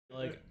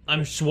Like,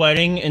 I'm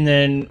sweating, and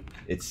then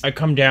I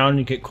come down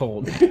and get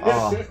cold.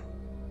 Oh.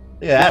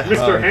 Yeah,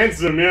 Mr.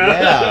 Handsome,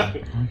 yeah.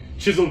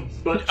 Chiseled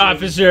butt.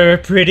 Officer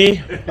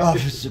Pretty.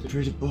 Officer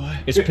Pretty Boy.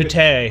 It's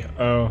Pate.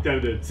 Oh.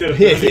 It's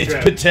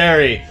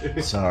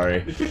Pateri.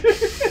 Sorry.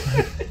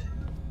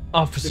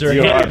 Officer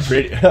You are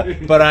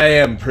pretty. But I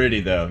am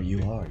pretty, though.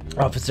 You are.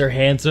 Officer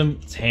Handsome.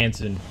 It's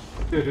Hanson.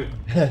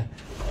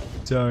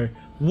 Sorry.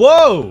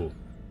 Whoa!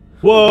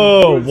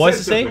 Whoa!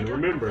 What's it say?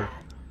 Remember.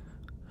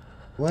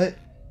 What?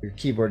 Your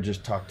keyboard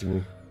just talked to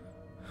me.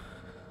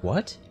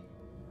 What?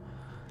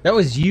 That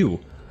was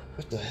you.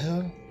 What the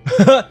hell?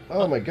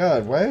 Oh my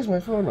god, why is my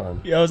phone on?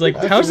 Yeah, I was like,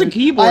 how's the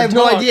keyboard I have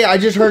no idea, I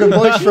just heard a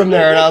voice from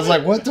there and I was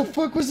like, what the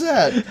fuck was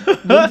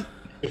that?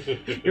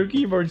 Your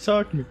keyboard's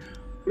talking to me.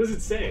 What does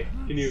it say?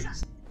 Can you...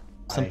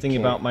 Something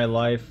about my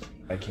life.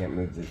 I can't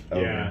move this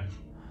over. Yeah.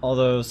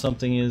 Although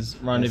something is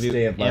rendezvous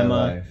Stay of my Emma.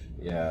 life.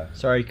 Yeah.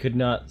 Sorry, could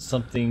not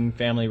something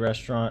family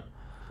restaurant.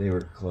 They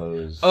were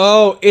closed.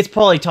 Oh, it's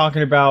probably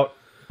talking about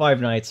Five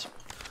Nights.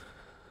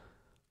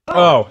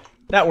 Oh,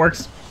 that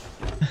works.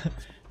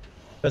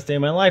 Best day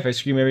of my life. I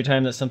scream every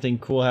time that something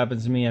cool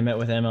happens to me. I met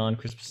with Emma on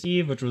Christmas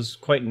Eve, which was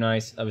quite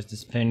nice. I was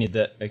disappointed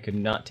that I could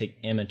not take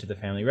Emma to the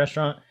family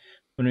restaurant.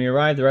 When we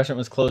arrived, the restaurant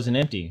was closed and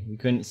empty. We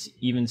couldn't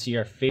even see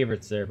our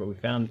favorites there, but we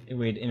found a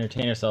way to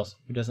entertain ourselves.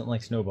 Who doesn't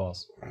like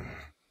snowballs?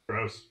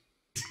 Gross.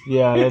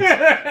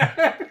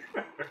 Yeah,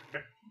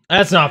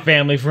 that's not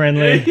family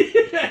friendly.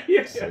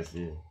 Yeah. Says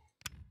you.